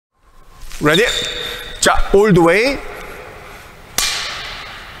Ready? 자, all the way.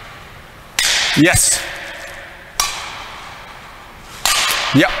 Yes.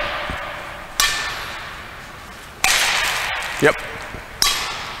 Yep. Yep.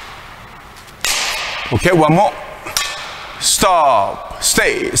 Okay, one more. Stop.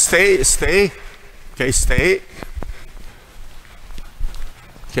 Stay, stay, stay. Okay, stay.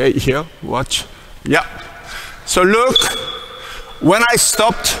 Okay, here, watch. Yeah. So look, when I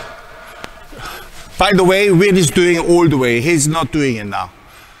stopped, by the way, Will is doing all the way. He's not doing it now.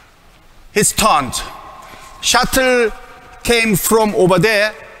 He's turned. Shuttle came from over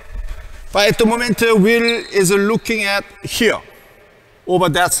there, but at the moment, Will is looking at here, over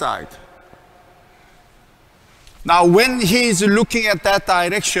that side. Now, when he is looking at that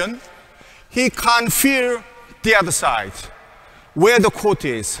direction, he can't feel the other side, where the court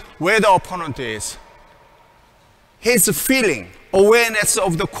is, where the opponent is. His feeling, awareness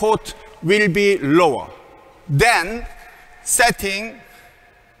of the court will be lower. Then, setting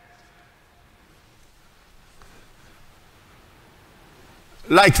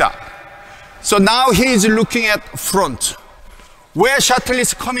like that. So now he is looking at front. Where shuttle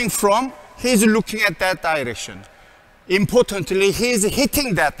is coming from, he is looking at that direction. Importantly, he is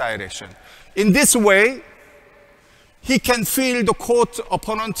hitting that direction. In this way, he can feel the court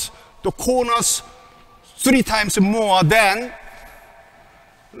opponent, the corners 3 times more than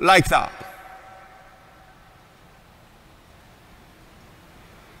like that.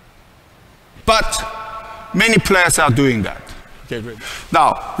 But many players are doing that. Okay, great.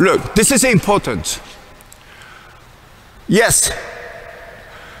 Now, look, this is important. Yes,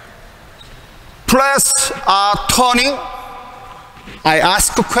 players are turning. I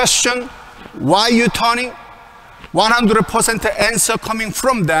ask a question, why are you turning? 100% answer coming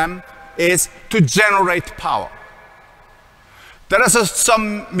from them is to generate power. There is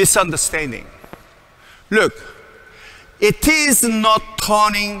some misunderstanding. Look, it is not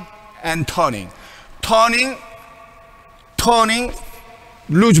turning and turning. Turning,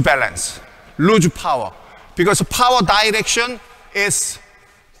 lose balance, lose power. Because power direction is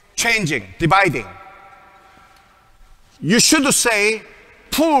changing, dividing. You should say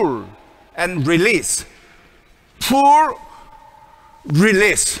pull and release. Pull,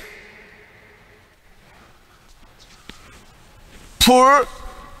 release. Pull,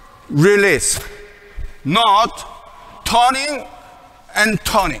 release. Not turning and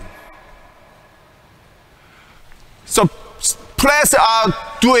turning. So players are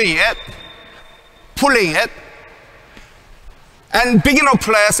doing it, pulling it, and beginner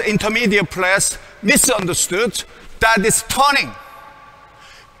players, intermediate players misunderstood that is turning.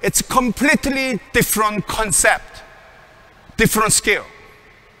 It's completely different concept, different skill.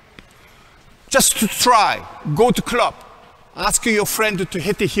 Just to try, go to club, ask your friend to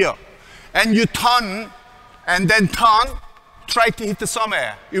hit it here, and you turn, and then turn, try to hit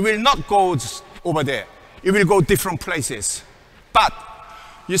somewhere. You will not go over there. You will go different places. But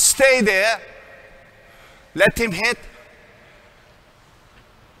you stay there, let him hit,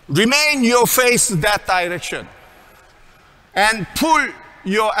 remain your face that direction, and pull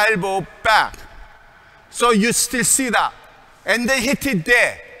your elbow back. So you still see that. And then hit it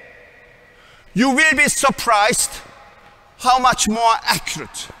there. You will be surprised how much more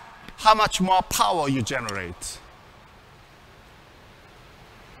accurate, how much more power you generate.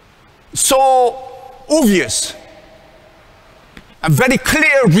 So obvious, a very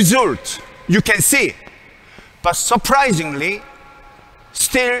clear result you can see. But surprisingly,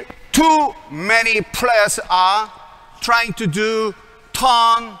 still too many players are trying to do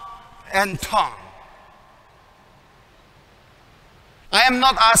turn and turn. I am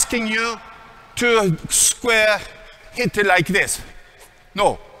not asking you to square hit it like this.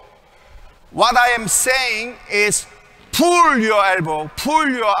 No. What I am saying is pull your elbow, pull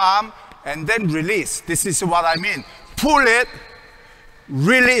your arm, and then release. This is what I mean. Pull it,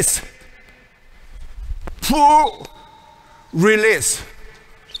 release. Pull, release.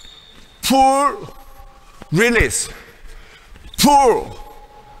 Pull, release. Pull.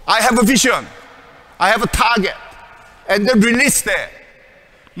 I have a vision. I have a target. And then release there.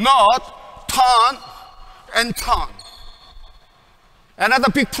 Not turn and turn. Another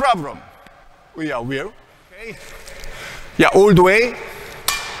big problem. We are will. Okay. Yeah, all the way.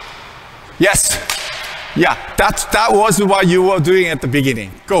 Yes. Yeah, that was what you were doing at the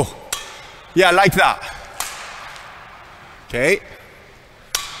beginning. Go. Yeah, like that. Okay.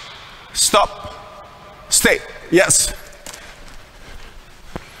 Stop. Stay. Yes.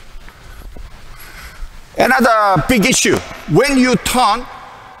 Another big issue. When you turn,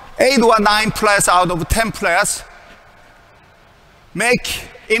 8 or 9 players out of 10 players make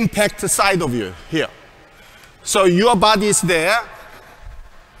impact side of you here. So your body is there.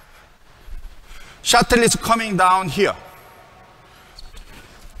 Shuttle is coming down here.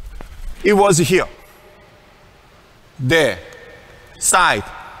 It was here. There. Side.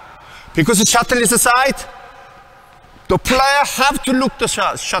 Because the shuttle is a side, the player have to look the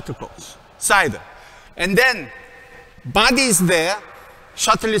shuttlecock side. And then body is there,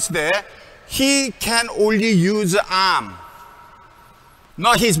 shuttle is there. He can only use the arm,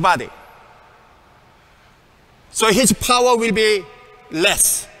 not his body. So his power will be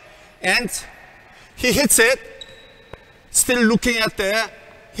less. And he hits it, still looking at there.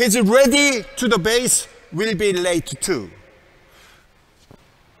 He's ready to the base, will be late too.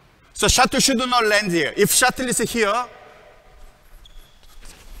 So shuttle should not land here. If shuttle is here,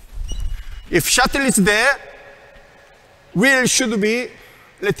 if shuttle is there, wheel should be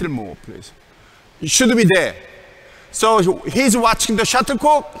little more, please. It should be there. So he's watching the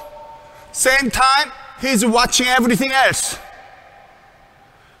shuttlecock, same time he's watching everything else.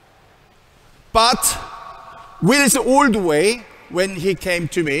 But Will's old way, when he came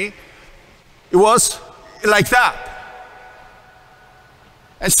to me, it was like that.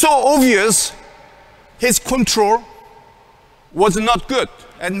 And so obvious his control was not good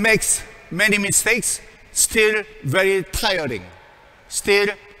and makes many mistakes, still very tiring, still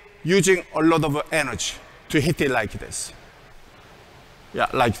using a lot of energy to hit it like this. Yeah,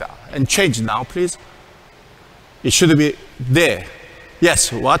 like that. And change now, please. It should be there.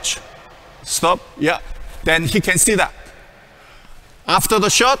 Yes, watch. Stop. Yeah. Then he can see that. After the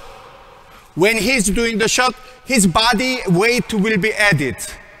shot, when he's doing the shot, his body weight will be added.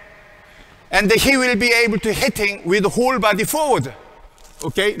 And he will be able to hitting with the whole body forward.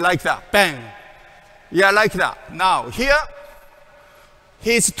 Okay, like that. Bang. Yeah, like that. Now, here,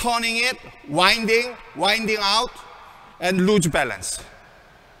 he's turning it, winding out, and lose balance.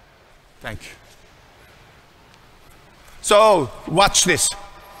 Thank you. So, watch this.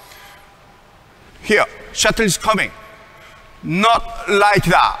 Here, shuttle is coming. Not like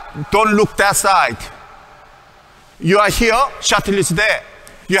that. Don't look that side. You are here, shuttle is there.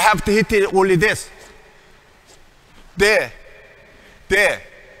 You have to hit it only this. There. There.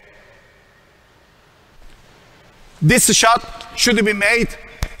 This shot should be made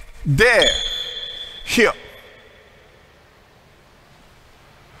there. Here.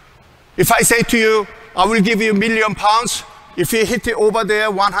 If I say to you, I will give you £1,000,000 if you hit it over there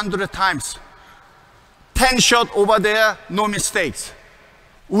 100 times. 10 shots over there, no mistakes.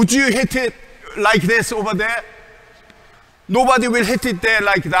 Would you hit it like this over there? Nobody will hit it there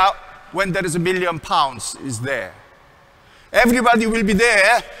like that when there is £1,000,000 is there. Everybody will be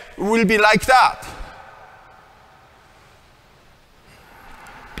there, will be like that.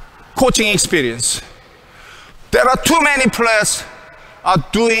 Coaching experience. There are too many players are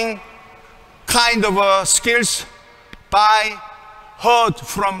doing kind of skills by heard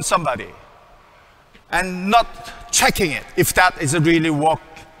from somebody and not checking it if that is really work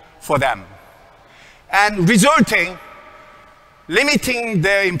for them, and resulting limiting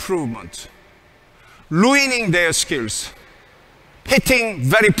their improvement, ruining their skills, hitting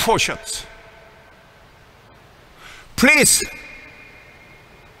very poor shots. Please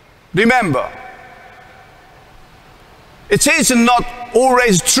remember, it is not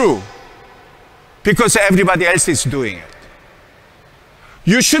always true because everybody else is doing it.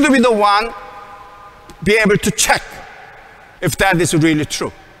 You should be the one be able to check if that is really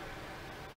true.